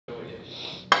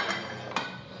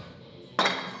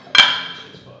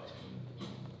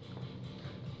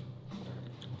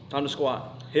Time to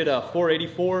squat. Hit a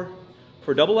 484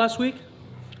 for double last week.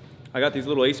 I got these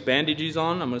little Ace bandages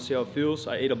on. I'm gonna see how it feels.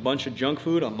 I ate a bunch of junk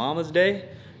food on Mama's Day,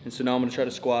 and so now I'm gonna try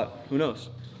to squat, who knows?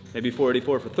 Maybe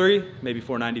 484 for 3, maybe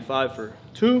 495 for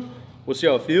 2. We'll see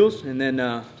how it feels, and then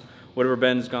whatever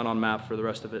Ben's got on map for the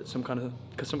rest of it. Some kind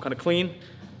of clean,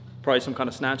 probably some kind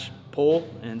of snatch pull,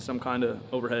 and some kind of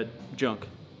overhead junk.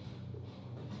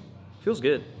 Feels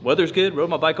good. Weather's good. Rode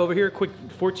my bike over here. Quick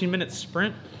 14-minute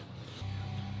sprint.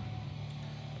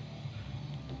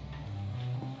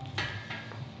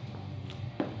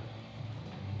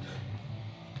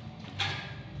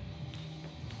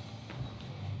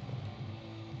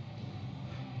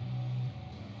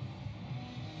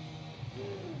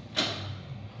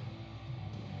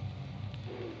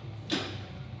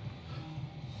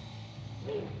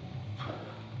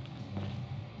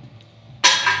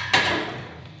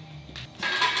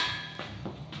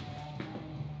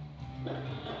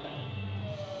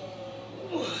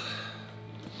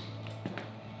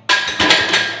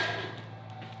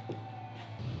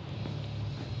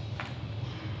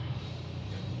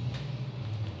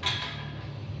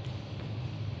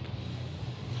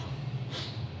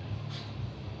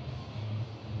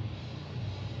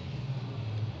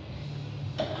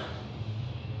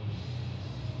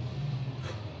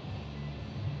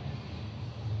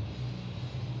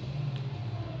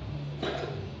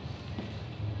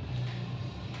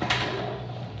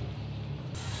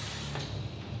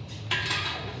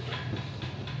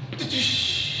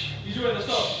 Easy way, let's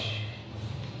go.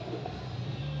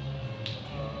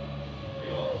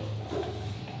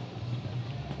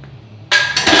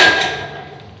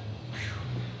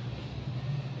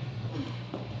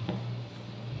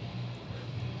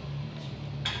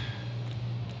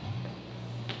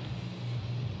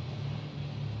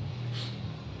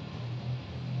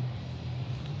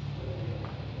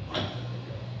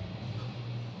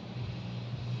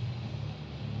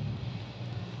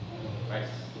 Nice.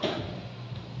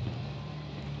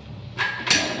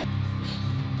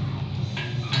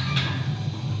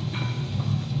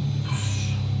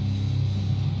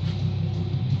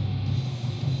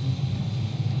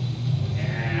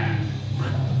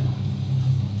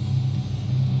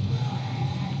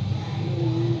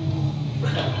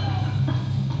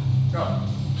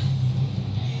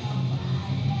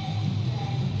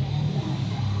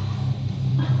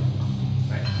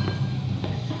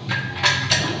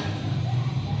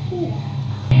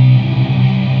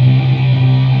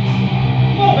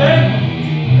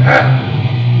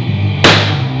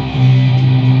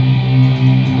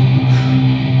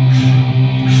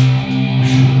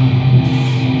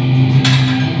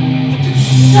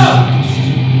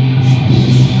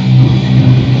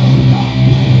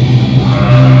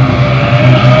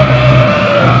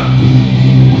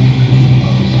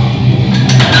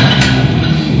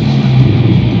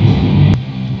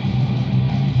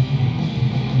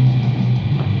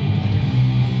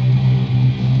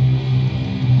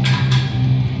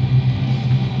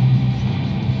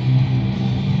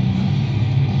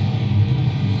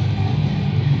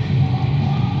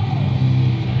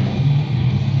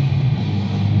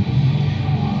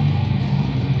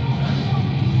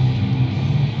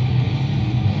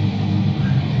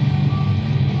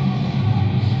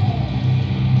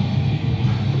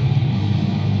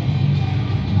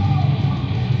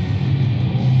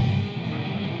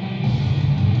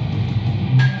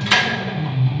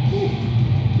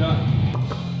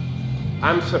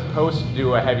 I'm supposed to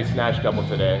do a heavy snatch double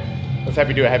today. Let's have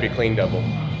you do a heavy clean double.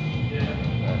 Yeah.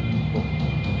 Cool.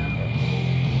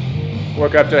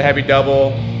 Work up to a heavy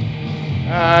double.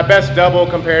 Best double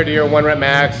compared to your 1 rep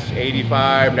max,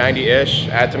 85, 90-ish.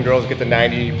 I had some girls get to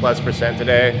 90+%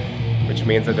 today, which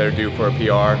means that they're due for a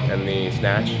PR in the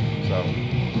snatch. So.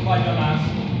 My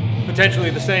dumbass. Potentially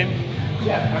the same.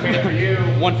 Yeah, I mean for you,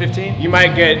 115. you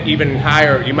might get even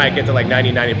higher. You might get to like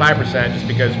 90, 95% just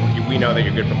because we know that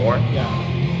you're good for more. Yeah.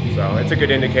 So it's a good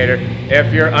indicator.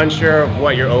 If you're unsure of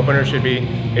what your opener should be,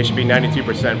 it should be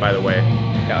 92%, by the way.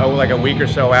 Like a week or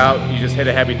so out, you just hit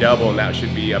a heavy double and that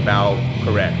should be about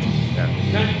correct.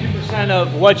 Yeah. 92%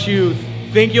 of what you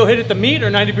think you'll hit at the meet,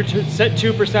 or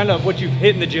 92% of what you've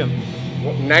hit in the gym?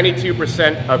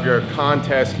 92% of your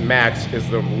contest max is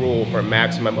the rule for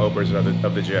maximum openers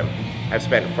of the gym. I've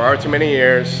spent far too many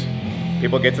years.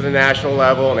 People get to the national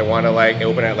level and they want to like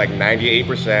open at like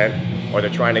 98%, or they're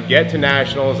trying to get to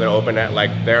nationals and open at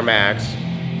like their max,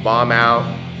 bomb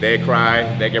out, they cry,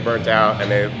 they get burnt out, and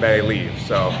they leave.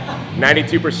 So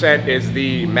 92% is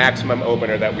the maximum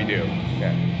opener that we do.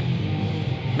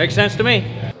 Yeah. Makes sense to me.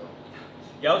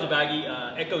 Yeah, I was a baggy,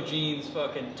 Echo jeans,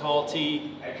 fucking tall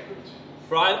tee.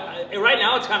 Bro, right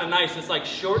now it's kind of nice. It's like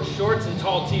shorts and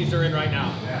tall tees are in right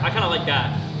now. Yeah. I kind of like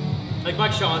that. Like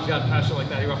Mike Sean's got a passion like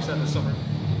that. He rocks that this summer.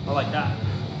 I like that.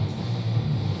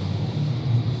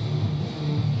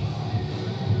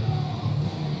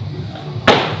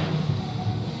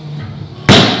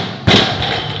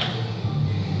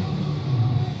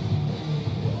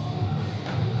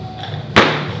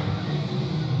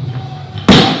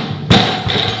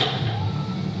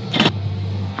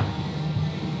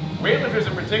 Weightlifters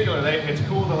in particular, it's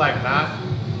cool to like not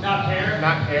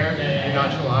care, be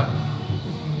nonchalant.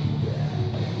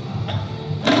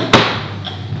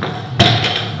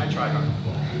 I try hard.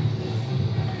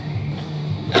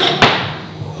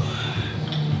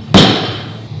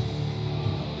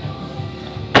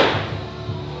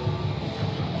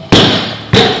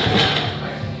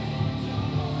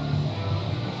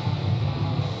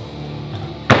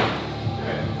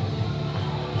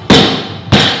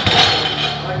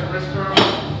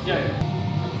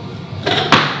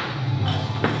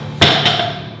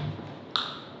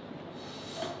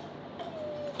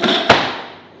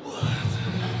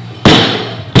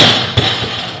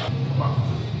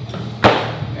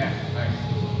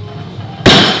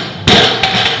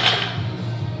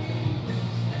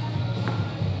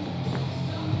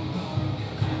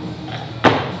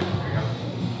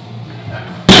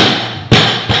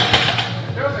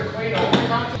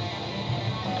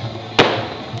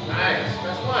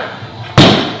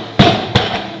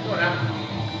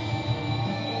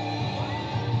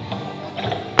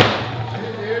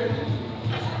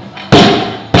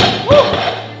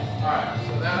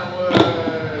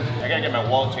 My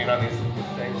wall chain on these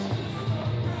things.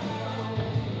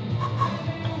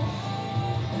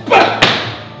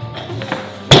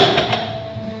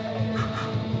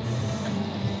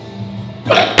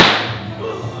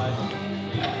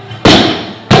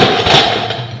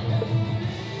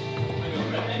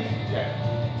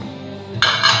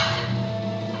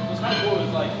 What's kind of cool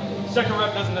is like second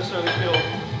rep doesn't necessarily feel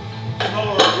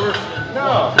slower or worse than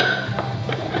no.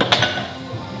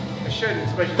 It shouldn't,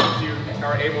 especially since you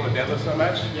are able to deadlift so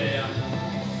much. Yeah.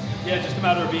 Yeah, just a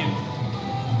matter of being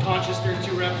conscious during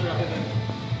 2 reps rather than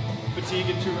fatigue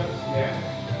in 2 reps. Yeah.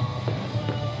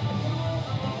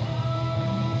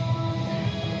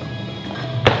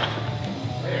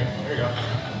 There you go.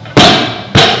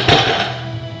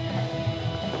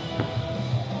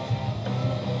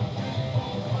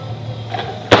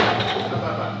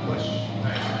 Push.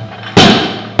 Nice.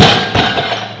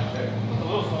 A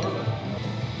little slower, but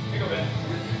here you go, Ben.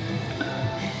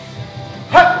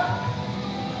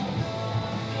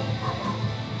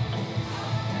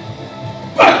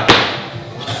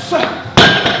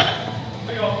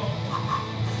 There you go.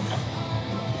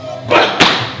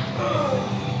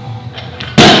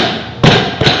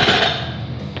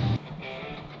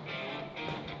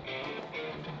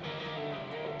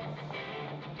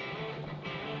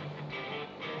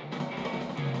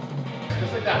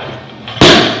 Just like that.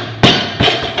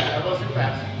 Elbows too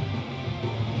fast.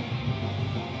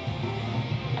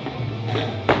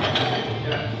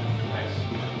 Yeah, nice.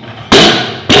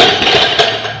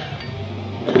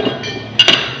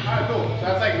 Alright, cool. So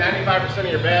that's like 95% of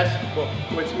your best,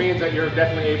 which means that you're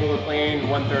definitely able to clean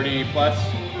 130 plus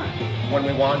when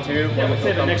we want to. Yeah, we'll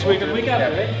say the next week or the week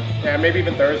after, right? Yeah, maybe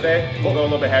even Thursday. We'll go a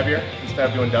little bit heavier instead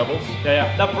of doing doubles.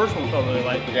 Yeah. That first one felt really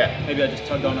light. Yeah. Maybe I just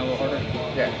tugged on it a little harder.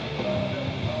 Yeah.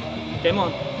 Game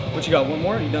on. What you got? One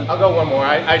more? Or are you done? I'll go one more.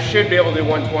 I should be able to do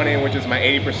 120, which is my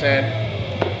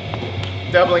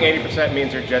 80%. Doubling 80%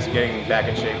 means you're just getting back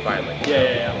in shape finally.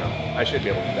 Yeah. You know, I should be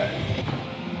able to do that.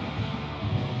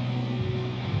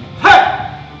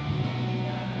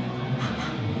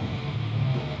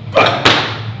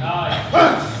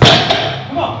 Nice.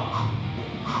 Come on.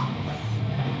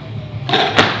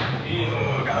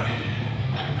 Oh, got it.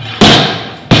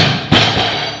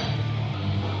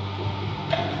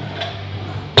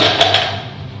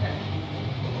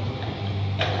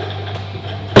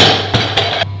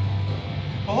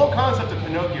 The whole concept of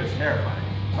Pinocchio is terrifying,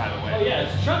 by the way. Oh yeah,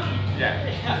 it's chunky. Yeah.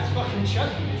 Yeah, it's fucking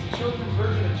chunky. It's a children's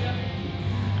version of chunky.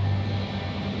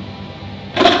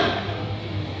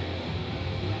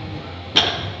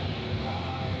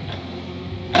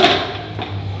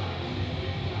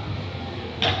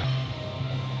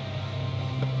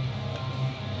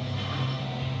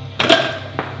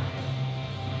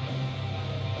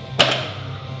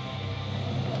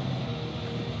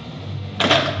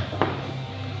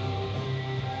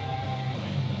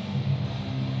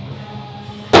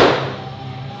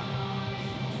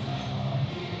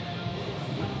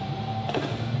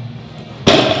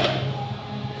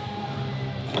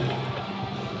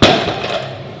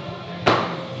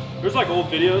 There's like old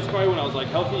videos probably when I was like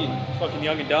healthy and fucking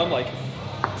young and dumb, like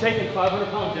taking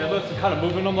 500-pound deadlifts and kind of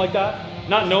moving them like that,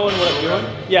 not knowing what I'm doing.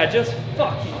 Yeah, just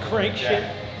fucking crank shit.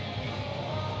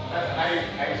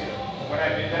 When I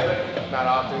did that, not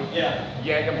often. Yeah.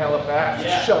 Yank them hella fast.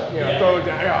 Yeah. Shove, throw it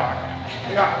down.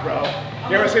 Yeah, bro.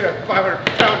 You ever seen a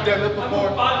 500-pound deadlift before?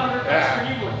 I'm 500 faster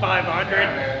than you were 500.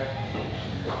 Yeah, man.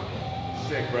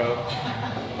 Sick, bro.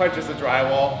 Punches the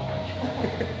drywall.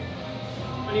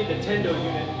 I need the Tendo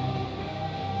unit.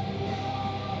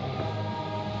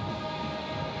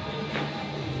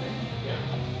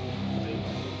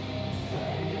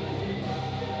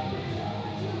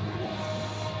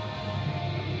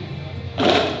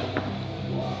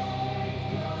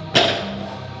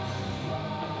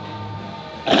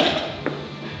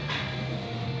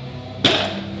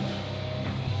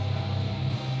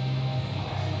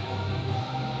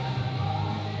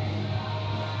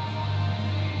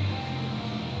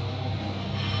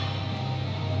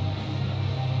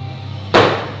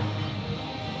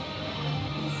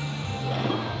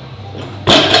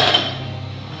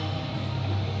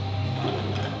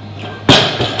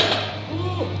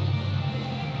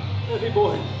 Heavy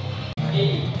boy.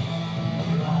 80.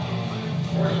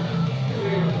 40.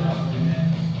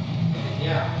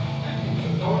 Yeah.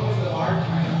 Going for the large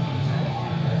kind of.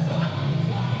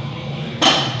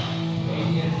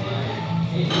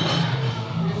 80.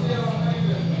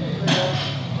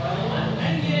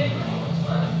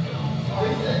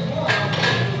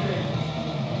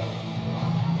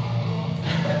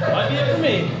 Might be it for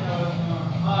me.